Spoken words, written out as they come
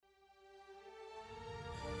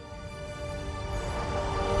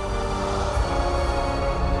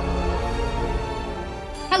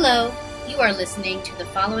Hello, you are listening to The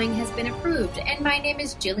Following Has Been Approved, and my name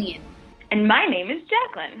is Jillian. And my name is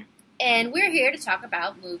Jacqueline. And we're here to talk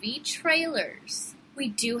about movie trailers. We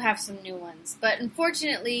do have some new ones, but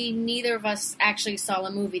unfortunately, neither of us actually saw a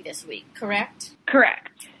movie this week, correct?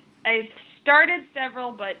 Correct. I started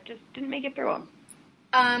several, but just didn't make it through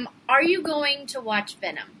them. Are you going to watch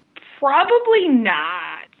Venom? Probably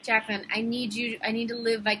not. Jacqueline, I need to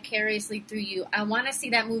live vicariously through you. I want to see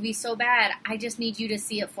that movie so bad. I just need you to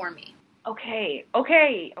see it for me. Okay.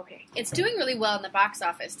 It's doing really well in the box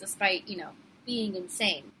office, despite, being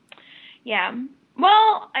insane. Yeah.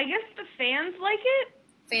 Well, I guess the fans like it.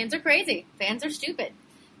 Fans are crazy. Fans are stupid.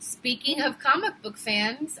 Speaking of comic book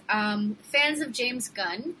fans, fans of James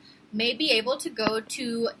Gunn may be able to go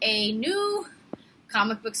to a new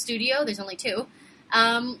comic book studio. There's only two.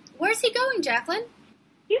 Where's he going, Jacqueline?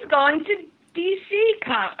 He's going to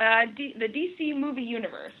DC, the DC movie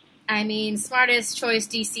universe. I mean, smartest choice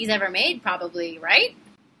DC's ever made, probably, right?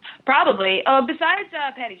 Probably. Besides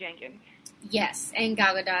Patty Jenkins. Yes, and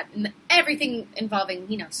Gal Gadot, and everything involving,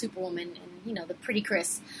 Superwoman and, the pretty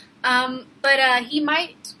Chris. But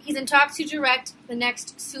he's in talks to direct the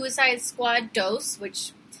next Suicide Squad dose,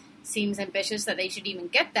 which seems ambitious that they should even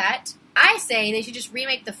get that. I say they should just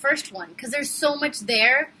remake the first one, because there's so much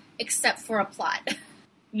there except for a plot.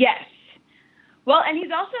 Yes. Well, and he's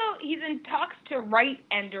in talks to write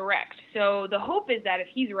and direct. So the hope is that if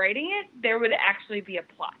he's writing it, there would actually be a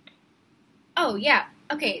plot. Oh, yeah.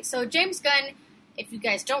 Okay, so James Gunn, if you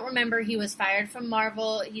guys don't remember, he was fired from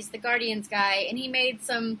Marvel. He's the Guardians guy, and he made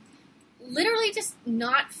some literally just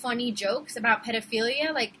not funny jokes about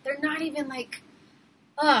pedophilia. Like, they're not even like,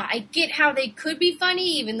 I get how they could be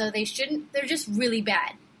funny, even though they shouldn't. They're just really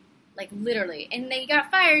bad. Like, literally. And they got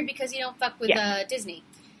fired because you don't fuck with Disney.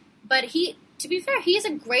 But to be fair, he's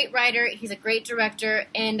a great writer, he's a great director,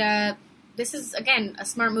 and this is, again, a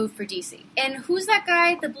smart move for DC. And who's that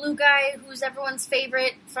guy, the blue guy, who's everyone's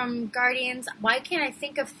favorite from Guardians? Why can't I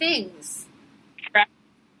think of things?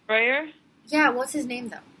 Troyer? Yeah, what's his name,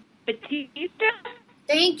 though? Batista?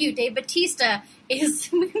 Thank you, Dave Bautista.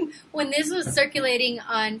 When this was circulating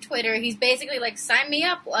on Twitter, he's basically like, sign me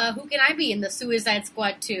up, who can I be in the Suicide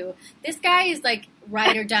Squad 2? This guy is like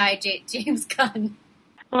ride or die James Gunn.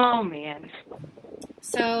 Oh, man.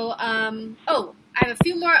 So, I have a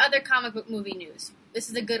few more other comic book movie news. This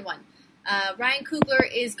is a good one. Ryan Coogler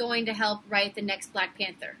is going to help write the next Black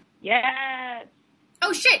Panther. Yes!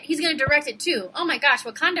 Oh, shit, he's going to direct it, too. Oh, my gosh,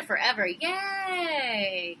 Wakanda Forever.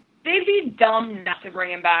 Yay! They'd be dumb not to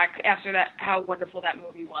bring him back after that, how wonderful that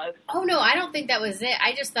movie was. Oh, no, I don't think that was it.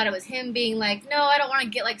 I just thought it was him being like, no, I don't want to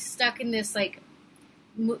get, like, stuck in this, like,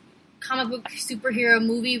 comic book superhero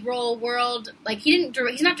movie role world. Like, he's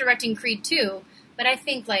not directing Creed 2, but I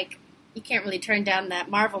think, like, you can't really turn down that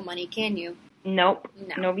Marvel money, can you? Nope.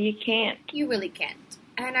 No, you can't. You really can't.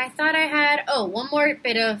 And I thought I had, one more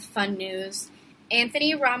bit of fun news.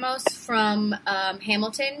 Anthony Ramos from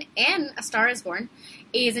Hamilton and A Star is Born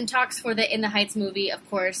is in talks for the In the Heights movie, of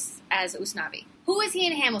course, as Usnavi. Who is he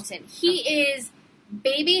in Hamilton? He is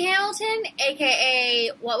Baby Hamilton, a.k.a.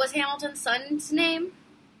 what was Hamilton's son's name?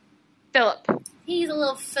 Philip. He's a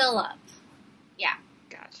little Philip. Yeah.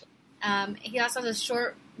 Gotcha. He also has a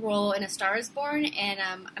short role in A Star is Born, and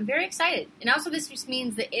I'm very excited. And also this just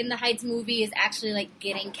means that In the Heights movie is actually, like,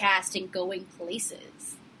 getting cast and going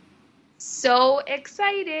places. So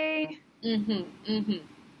exciting. Any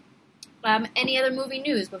other movie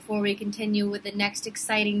news before we continue with the next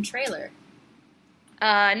exciting trailer?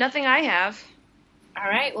 Nothing I have. All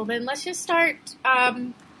right, well then let's just start.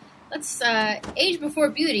 Let's age before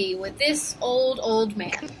beauty with this old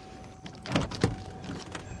man.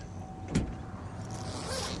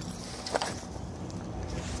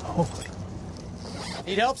 Oh.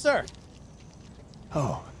 Need help, sir?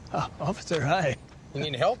 Oh, officer, hi. You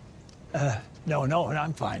need help? No,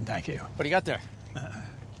 I'm fine, thank you. What do you got there?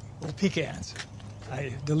 Pecans.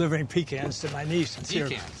 I'm delivering pecans to my niece.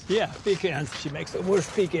 Pecans? Yeah, pecans. She makes the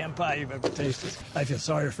worst pecan pie you've ever tasted. I feel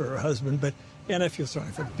sorry for her husband, and I feel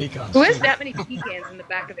sorry for the pecans. Who has that many pecans in the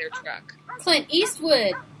back of their truck? Clint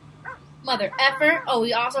Eastwood. Mother effer. Oh,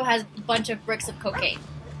 he also has a bunch of bricks of cocaine.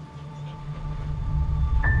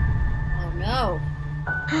 Oh, no.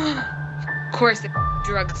 Of course, the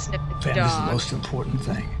drug sniffing Ben dog. is the most important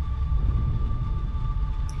thing.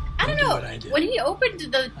 I don't know. When he opened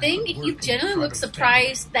the thing, he genuinely looked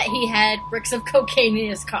surprised that he had bricks of cocaine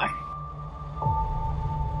in his car.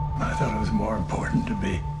 I thought it was more important to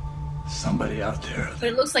be somebody out there. But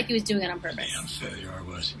it looks like he was doing it on purpose. Damn failure I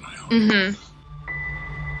was in my own. Mm-hmm.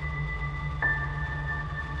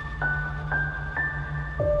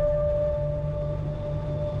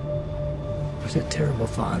 was a terrible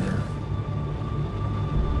father.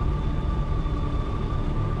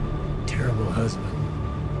 Terrible husband.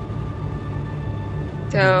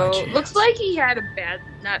 So, looks like he had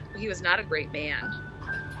he was not a great man.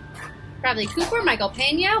 Bradley Cooper, Michael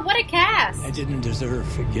Pena, what a cast! I didn't deserve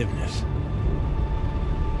forgiveness.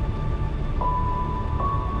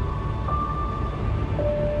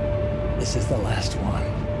 This is the last one.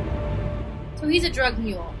 So he's a drug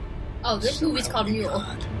mule. Oh, this So movie's help called me Mule.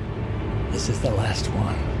 God. This is the last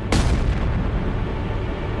one.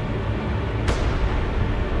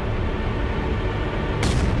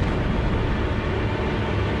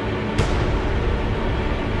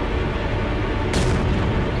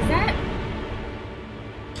 Is that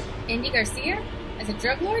Andy Garcia as a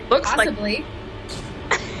drug lord? Looks like- Possibly.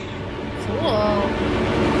 Cool.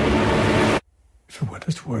 For what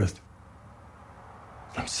it's worth,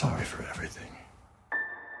 I'm sorry for everything.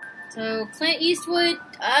 So Clint Eastwood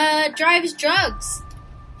drives drugs.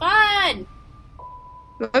 Fun.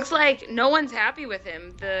 Looks like no one's happy with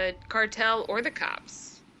him, the cartel or the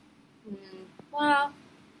cops. Well,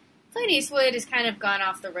 Clint Eastwood has kind of gone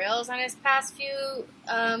off the rails on his past few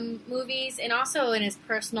movies, and also in his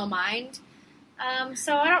personal mind.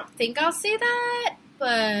 So I don't think I'll say that,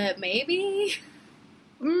 but maybe.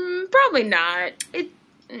 Probably not.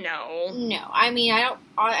 No. No, I mean I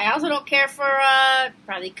also don't care for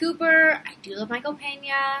Bradley Cooper. I do love Michael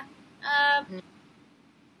Pena.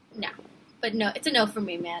 No, but no, it's a no for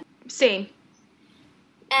me, man. Same.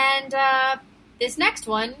 And this next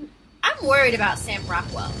one, I'm worried about Sam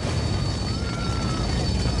Rockwell.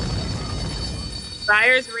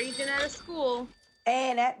 Fires raging at a school.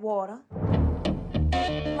 And at water.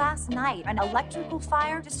 Last night, an electrical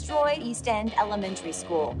fire destroyed East End Elementary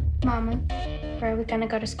School. Mama, where are we gonna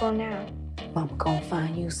go to school now? Mama gonna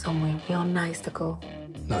find you somewhere real nice to go.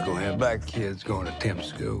 Not gonna have black kids going to temp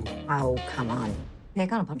school. Oh, come on. They're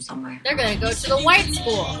gonna put them somewhere. They're gonna go to the white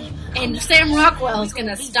school, and Sam Rockwell is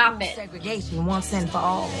gonna stop it. Segregation once and for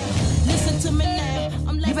all. Listen to me now.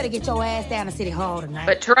 You better get your ass down to City Hall tonight.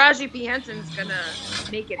 But Taraji P. Henson's gonna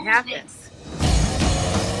make it happen.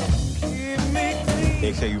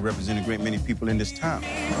 They say you represent a great many people in this town.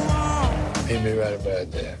 Ain't me right about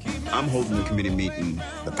that. I'm holding a committee meeting.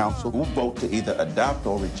 The council will vote to either adopt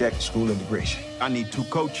or reject school integration. I need 2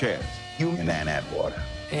 co-chairs, you and Ann Atwater.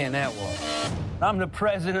 And that one. I'm the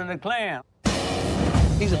president of the Klan.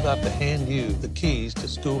 He's about to hand you the keys to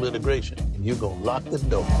school integration, and you're gonna lock the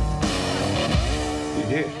door. You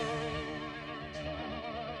did.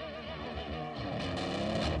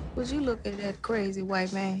 Would you look at that crazy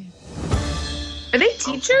white man? Are they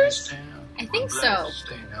teachers? I think so.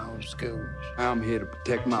 I'm here to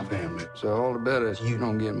protect my family, so all the better is you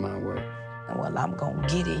don't get in my way. Well, I'm gonna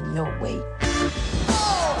get in your way.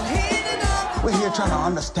 We're here trying to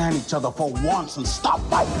understand each other for once and stop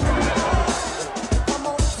fighting.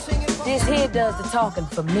 This here does the talking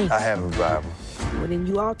for me. I have a Bible. Well, then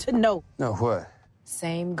you ought to know. No, what?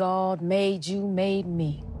 Same God made you, made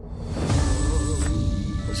me.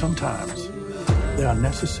 But sometimes there are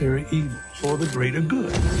necessary evils for the greater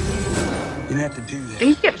good. You didn't have to do that.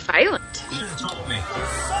 Things get violent.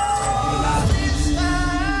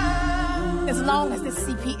 As long as the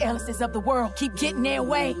C.P. Ellises of the world keep getting their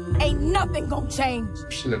way, ain't nothing gonna change.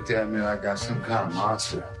 She looked at me like I got some kind of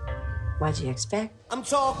monster. What'd you expect? I'm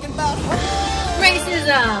talking about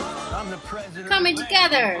Racism, I'm the president. coming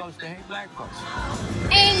together, I'm supposed to hate black folks.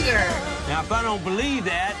 anger. Now, if I don't believe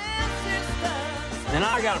that, then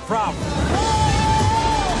I got a problem.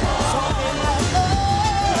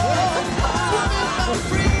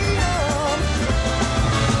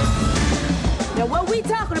 Now what we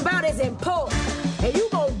talking about is important, and you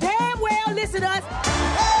gon' damn well listen to us.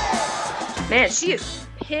 Man, she is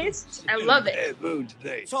pissed. I love it. Bad mood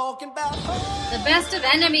today. The best of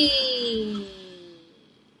enemies.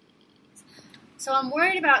 So I'm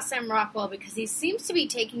worried about Sam Rockwell because he seems to be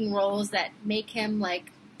taking roles that make him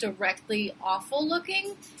like directly awful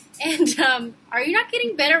looking. And are you not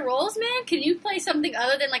getting better roles, man? Can you play something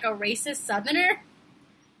other than like a racist Southerner?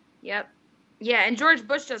 Yep. Yeah, and George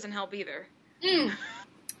Bush doesn't help either.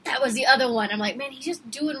 That was the other one. I'm like, man, he's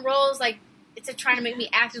just doing roles like it's trying to make me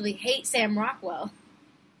actively hate Sam Rockwell.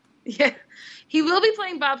 Yeah. He will be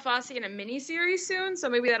playing Bob Fosse in a miniseries soon, so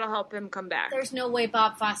maybe that'll help him come back. There's no way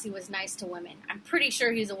Bob Fosse was nice to women. I'm pretty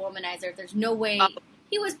sure he's a womanizer. There's no way.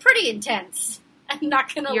 He was pretty intense. I'm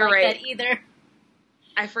not going to like right. that either.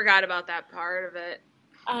 I forgot about that part of it.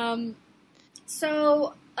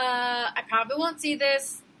 So I probably won't see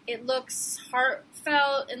this. It looks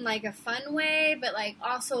heartfelt in like a fun way, but like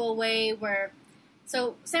also a way where.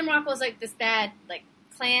 So Sam Rockwell's like this bad like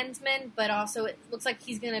Klansman, but also it looks like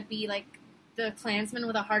he's gonna be like the Klansman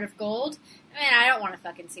with a heart of gold. Man, I don't want to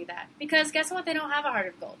fucking see that. Because guess what? They don't have a heart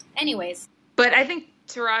of gold. Anyways. But I think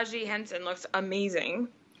Taraji Henson looks amazing.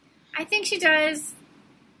 I think she does.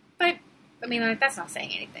 But, I mean, that's not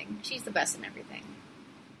saying anything. She's the best in everything.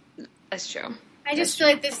 That's true. I just feel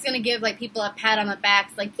like this is going to give like people a pat on the back.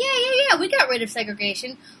 It's like, yeah, we got rid of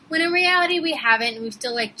segregation. When in reality, we haven't. We've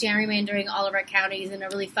still like gerrymandering all of our counties in a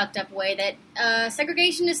really fucked up way that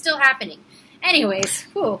segregation is still happening. Anyways,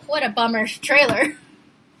 what a bummer trailer.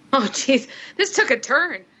 Oh, jeez. This took a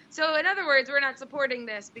turn. So, in other words, we're not supporting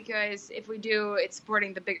this because if we do, it's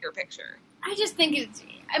supporting the bigger picture. I just think it's...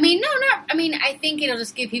 I think it'll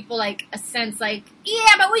just give people, like, a sense, like,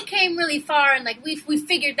 yeah, but we came really far, and, like, we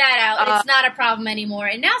figured that out, and it's not a problem anymore.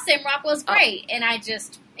 And now Sam Rockwell's great, and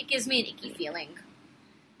it gives me an icky feeling.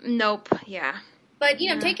 Nope, yeah. But,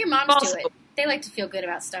 take your moms to it. They like to feel good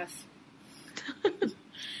about stuff.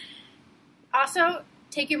 Also,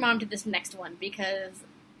 take your mom to this next one, because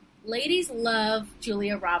ladies love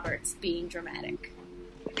Julia Roberts being dramatic.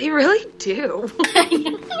 They really do. Really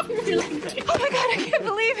do. Oh my God, I can't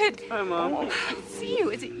believe it. Hi, Mom. Oh, I see you.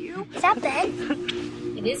 Is it you? Is that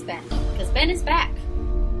Ben? It is Ben, because Ben is back.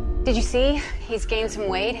 Did you see? He's gained some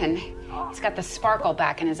weight and he's got the sparkle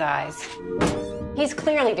back in his eyes. He's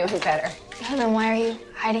clearly doing better. Yeah, then why are you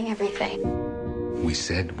hiding everything? We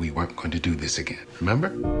said we weren't going to do this again,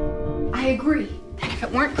 remember? I agree. And if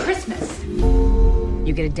it weren't Christmas,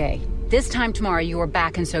 you get a day. This time tomorrow, you are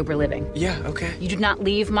back in sober living. Yeah, okay. You do not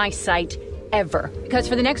leave my sight ever. Because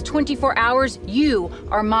for the next 24 hours, you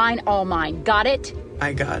are mine, all mine. Got it?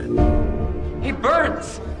 I got it. Hey,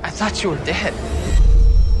 Burns! I thought you were dead.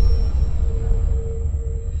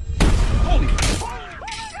 Holy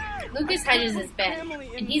Lucas Hedges is Ben,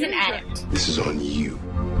 and he's an addict. This is on you.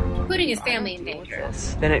 Putting his family in danger.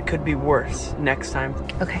 Then it could be worse next time.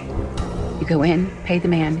 Okay. You go in, pay the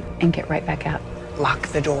man, and get right back out. Lock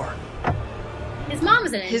the door. His mom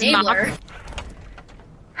is an enabler.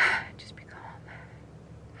 Just be calm.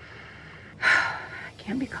 I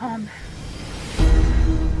can't be calm.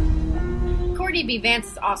 Courtney B.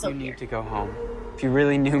 Vance is also You here. need to go home. If you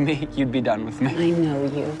really knew me, you'd be done with me. I know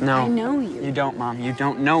you. No. I know you. You don't, Mom. You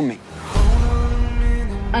don't know me.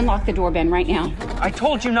 Unlock the door, Ben, right now. I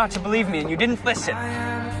told you not to believe me, and you didn't listen.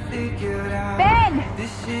 Ben!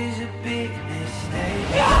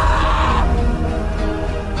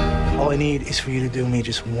 All I need is for you to do me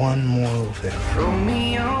just one more little favor.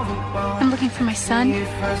 I'm looking for my son.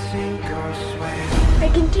 I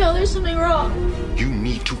can tell there's something wrong. You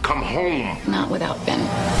need to come home. Not without Ben.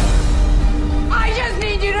 I just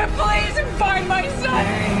need you to please find my son.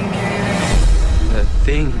 The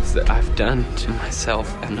things that I've done to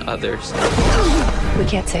myself and others. We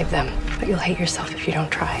can't save them, but you'll hate yourself if you don't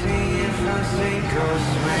try.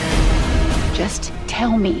 Just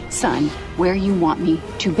tell me, son, where you want me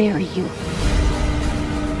to bury you.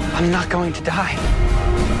 I'm not going to die.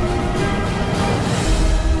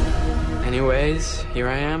 Anyways, here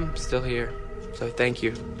I am, still here. So thank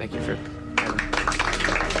you. Thank you for...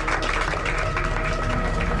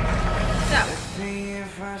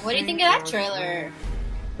 What do you think of that trailer?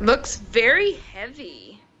 Looks very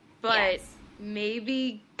heavy, but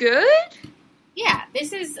maybe good? Yeah,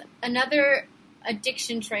 this is another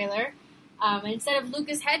addiction trailer. Instead of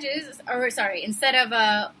instead of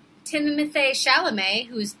Timothée Chalamet,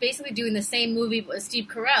 who's basically doing the same movie but with Steve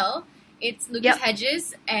Carell, it's Lucas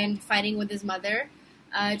Hedges and fighting with his mother,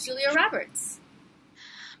 Julia Roberts.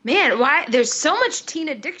 Man, why? There's so much teen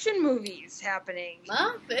addiction movies happening.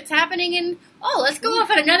 Well, it's happening in... Oh, let's go off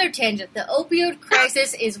on another tangent. The opioid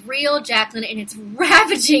crisis is real, Jacqueline, and it's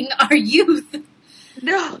ravaging our youth.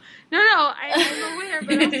 No, I'm aware,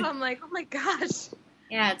 but also I'm like, oh my gosh.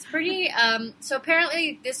 Yeah, it's pretty... so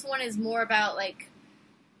apparently this one is more about, like...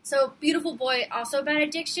 So, Beautiful Boy, also about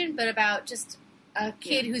addiction, but about just a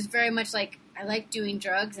kid who's very much like, I like doing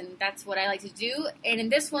drugs, and that's what I like to do. And in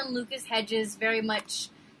this one, Lucas Hedges very much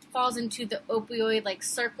falls into the opioid, like,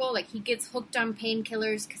 circle. Like, he gets hooked on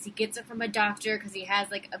painkillers because he gets it from a doctor because he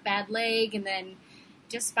has, like, a bad leg, and then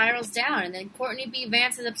just spirals down. And then Courtney B.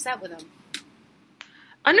 Vance is upset with him.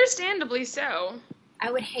 Understandably so.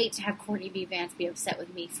 I would hate to have Courtney B. Vance be upset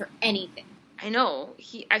with me for anything. I know.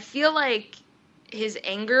 I feel like his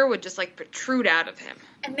anger would just, like, protrude out of him.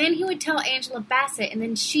 And then he would tell Angela Bassett, and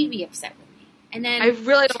then she'd be upset with me. And then I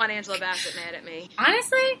really don't want Angela Bassett mad at me.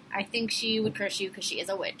 Honestly, I think she would curse you because she is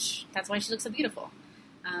a witch. That's why she looks so beautiful.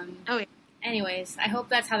 Yeah. Anyways, I hope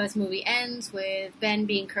that's how this movie ends, with Ben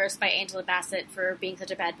being cursed by Angela Bassett for being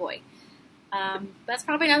such a bad boy. That's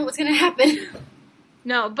probably not what's going to happen.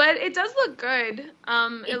 No, but it does look good.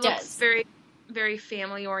 It looks very, very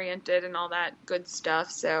family oriented and all that good stuff.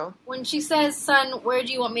 So when she says, "Son, where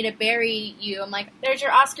do you want me to bury you?" I'm like, "There's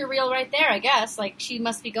your Oscar reel right there, I guess." Like, she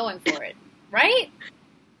must be going for it, right?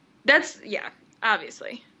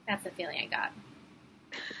 Obviously. That's the feeling I got.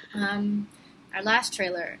 Our last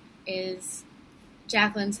trailer is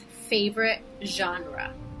Jacqueline's favorite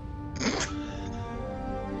genre.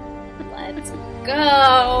 Let's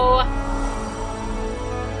go.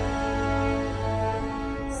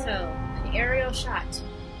 So, an aerial shot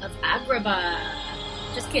of Agrabah.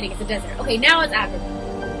 Just kidding, it's a desert. Okay, now it's Agrabah.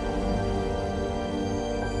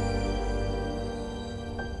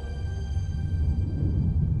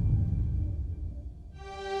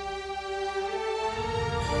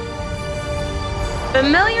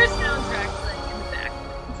 Familiar soundtrack playing in the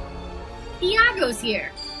background. Iago's here.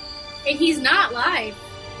 And he's not live.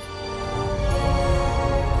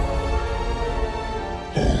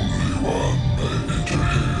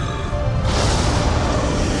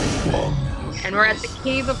 And we're at the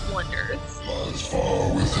Cave of Wonders. Lies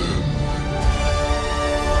far within.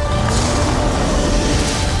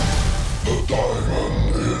 The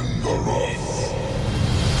diamond in the rough.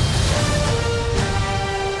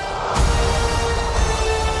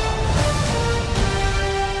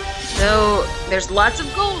 So, there's lots of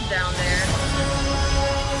gold down there.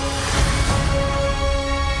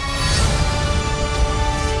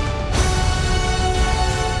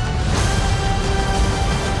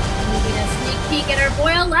 We get a sneak peek at our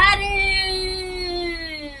boy Aladdin!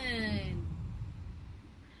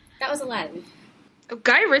 That was Aladdin. Oh,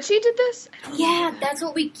 Guy Ritchie did this? Yeah, that's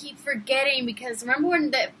what we keep forgetting, because remember when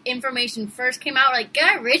the information first came out, like,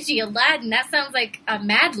 Guy Ritchie, Aladdin, that sounds like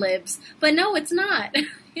Mad Libs. But no, it's not.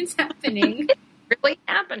 It's happening. It's really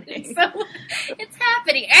happening. So, it's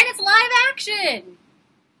happening. And it's live action.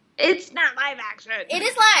 It's not live action. It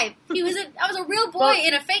is live. I was a real boy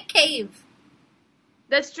in a fake cave.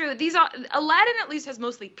 That's true. Aladdin at least has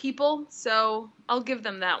mostly people, so I'll give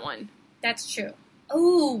them that one. That's true.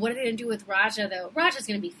 Oh, what are they going to do with Raja, though? Raja's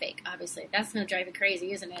going to be fake, obviously. That's going to drive you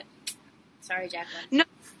crazy, isn't it? Sorry, Jacqueline.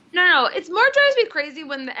 No. It's more drives me crazy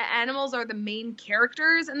when the animals are the main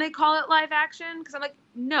characters and they call it live action. Because I'm like,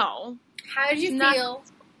 no. How did you feel?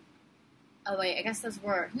 Oh, wait, I guess those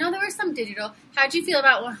were. No, there were some digital. How did you feel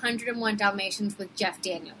about 101 Dalmatians with Jeff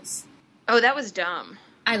Daniels? Oh, that was dumb.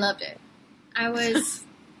 I loved it. I was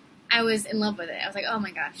in love with it. I was like, oh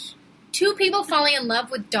my gosh. Two people falling in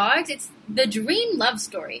love with dogs, it's the dream love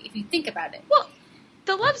story, if you think about it. Well,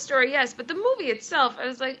 the love story, yes, but the movie itself, I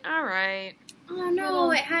was like, all right. Oh,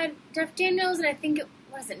 no, it had Jeff Daniels, and I think it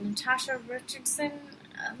was Natasha Richardson,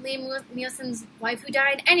 Liam Neeson's wife who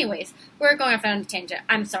died. Anyways, we're going off on a tangent.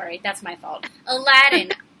 I'm sorry, that's my fault.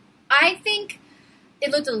 Aladdin. I think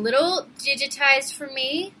it looked a little digitized for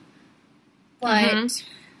me, but...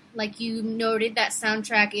 Like you noted, that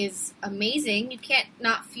soundtrack is amazing. You can't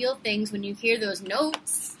not feel things when you hear those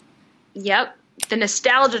notes. Yep. The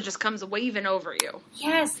nostalgia just comes waving over you.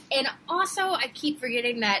 Yes. And also, I keep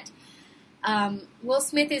forgetting that Will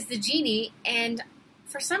Smith is the genie. And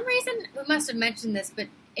for some reason, we must have mentioned this, but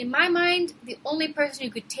in my mind, the only person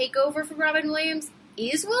who could take over for Robin Williams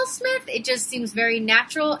is Will Smith. It just seems very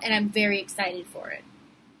natural, and I'm very excited for it.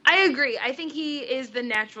 I agree. I think he is the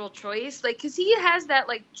natural choice, like, because he has that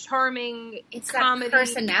like charming comedy that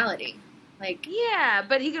personality. Like, yeah,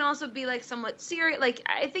 but he can also be like somewhat serious. Like,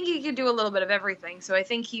 I think he could do a little bit of everything. So I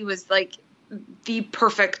think he was like the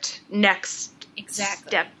perfect next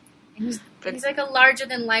step. And he's like a larger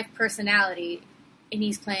than life personality, and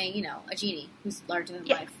he's playing, a genie who's larger than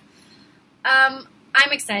life. I'm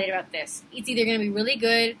excited about this. It's either going to be really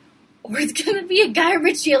good, or it's going to be a Guy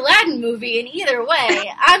Ritchie Aladdin movie, and either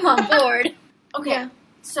way, I'm on board. Okay,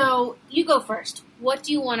 so you go first. What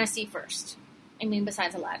do you want to see first? I mean,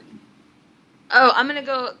 besides Aladdin. Oh, I'm going to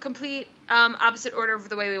go complete opposite order of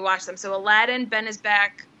the way we watch them. So Aladdin, Ben is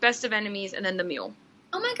Back, Best of Enemies, and then The Mule.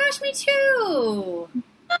 Oh my gosh, me too!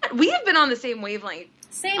 We have been on the same wavelength.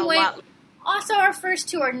 Same wavelength. Also, our first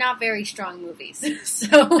two are not very strong movies,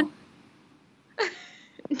 so...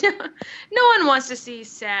 No one wants to see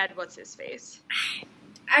sad what's-his-face.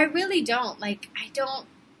 I really don't. Clint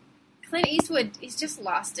Eastwood, he's just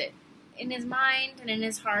lost it. In his mind, and in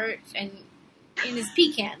his heart, and in his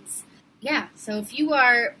pecans. Yeah, so if you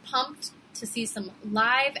are pumped to see some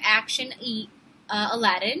live-action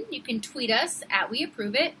Aladdin, you can tweet us at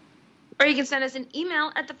WeApproveIt. Or you can send us an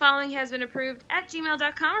email at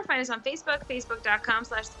thefollowinghasbeenapproved@gmail.com, or find us on Facebook,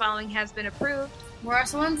 facebook.com/thefollowinghasbeenapproved. We're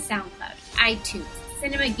also on SoundCloud, iTunes,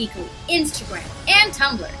 Cinema Geekly, Instagram, and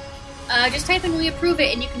Tumblr. Just type in We Approve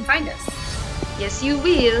It and you can find us. Yes, you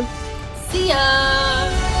will. See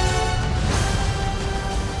ya!